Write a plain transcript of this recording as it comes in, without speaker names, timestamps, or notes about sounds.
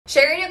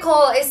Sherry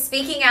Nicole is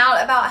speaking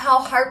out about how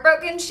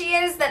heartbroken she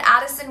is that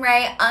Addison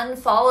Rae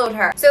unfollowed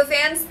her. So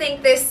fans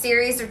think this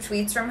series of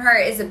tweets from her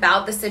is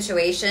about the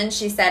situation.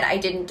 She said, "I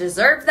didn't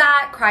deserve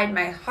that, cried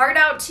my heart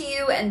out to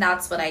you, and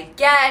that's what I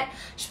get."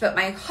 She put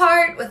my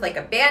heart with like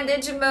a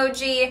bandage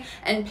emoji,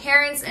 and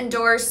parents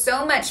endure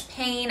so much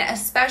pain,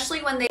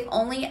 especially when they've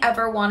only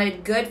ever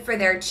wanted good for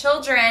their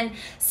children.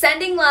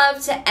 Sending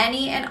love to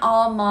any and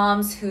all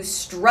moms who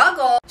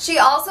struggle. She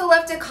also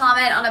left a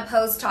comment on a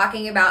post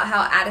talking about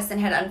how Addison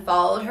had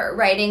unfollowed her,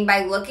 writing,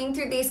 "By looking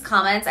through these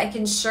comments, I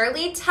can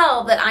surely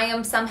tell that I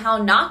am somehow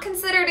not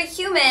considered a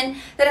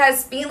human that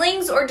has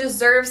feelings or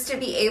deserves to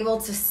be able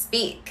to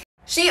speak."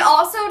 She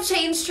also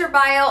changed her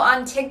bio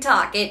on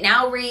TikTok. It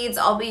now reads,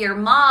 "I'll be your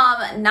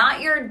mom, not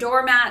your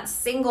doormat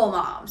single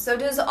mom." So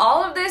does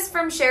all of this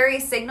from Sherry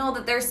signal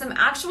that there's some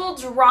actual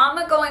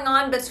drama going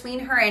on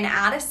between her and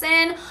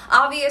Addison?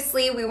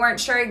 Obviously, we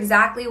weren't sure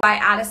exactly why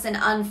Addison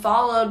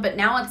unfollowed, but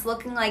now it's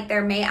looking like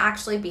there may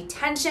actually be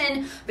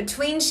tension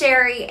between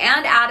Sherry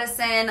and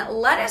Addison.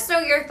 Let us know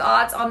your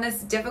thoughts on this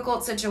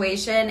difficult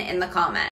situation in the comments.